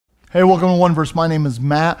Hey, welcome to One Verse. My name is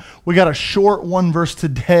Matt. We got a short one verse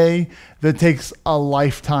today that takes a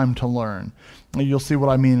lifetime to learn. You'll see what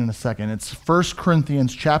I mean in a second. It's 1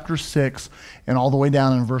 Corinthians chapter 6 and all the way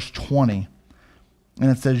down in verse 20. And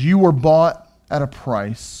it says, "You were bought at a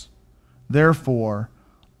price. Therefore,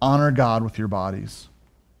 honor God with your bodies."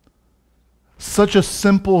 Such a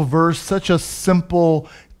simple verse, such a simple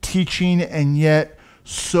teaching, and yet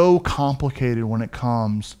so complicated when it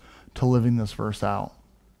comes to living this verse out.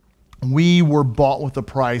 We were bought with a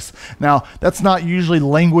price. Now, that's not usually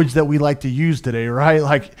language that we like to use today, right?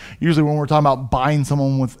 Like usually when we're talking about buying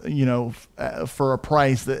someone with, for a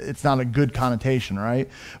price, it's not a good connotation, right?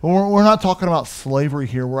 But we're not talking about slavery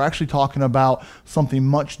here. We're actually talking about something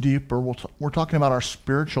much deeper. We're talking about our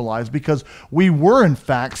spiritual lives, because we were in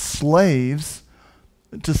fact slaves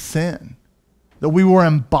to sin. That we were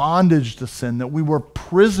in bondage to sin, that we were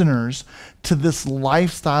prisoners to this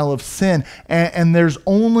lifestyle of sin. And there's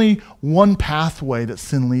only one pathway that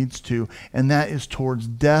sin leads to, and that is towards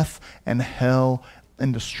death and hell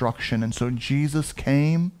and destruction. And so Jesus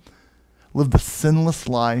came, lived a sinless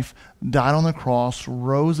life, died on the cross,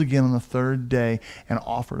 rose again on the third day, and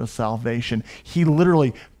offered us salvation. He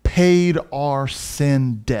literally paid our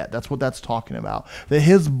sin debt. That's what that's talking about. That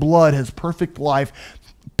his blood, his perfect life,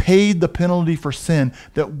 paid the penalty for sin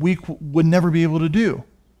that we would never be able to do.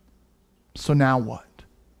 So now what?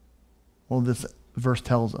 Well, this verse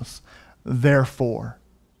tells us, therefore,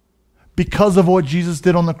 because of what Jesus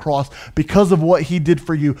did on the cross, because of what he did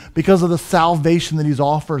for you, because of the salvation that he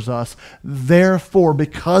offers us, therefore,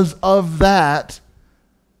 because of that,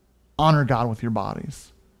 honor God with your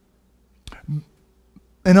bodies.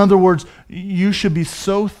 In other words, you should be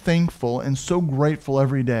so thankful and so grateful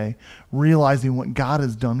every day, realizing what God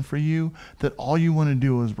has done for you, that all you want to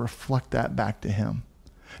do is reflect that back to him.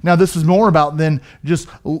 Now, this is more about than just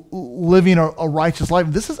living a righteous life.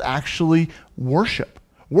 This is actually worship.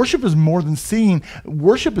 Worship is more than singing.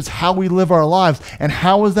 Worship is how we live our lives. And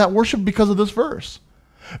how is that worship? Because of this verse.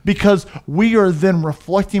 Because we are then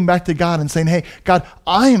reflecting back to God and saying, hey, God,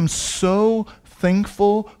 I am so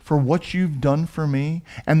thankful for what you've done for me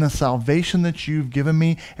and the salvation that you've given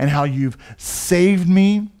me and how you've saved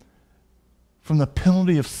me from the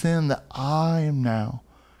penalty of sin, that I am now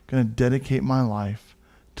going to dedicate my life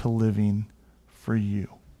to living for you.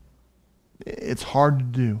 It's hard to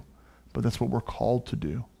do, but that's what we're called to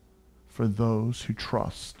do for those who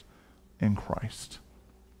trust in Christ.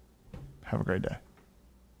 Have a great day.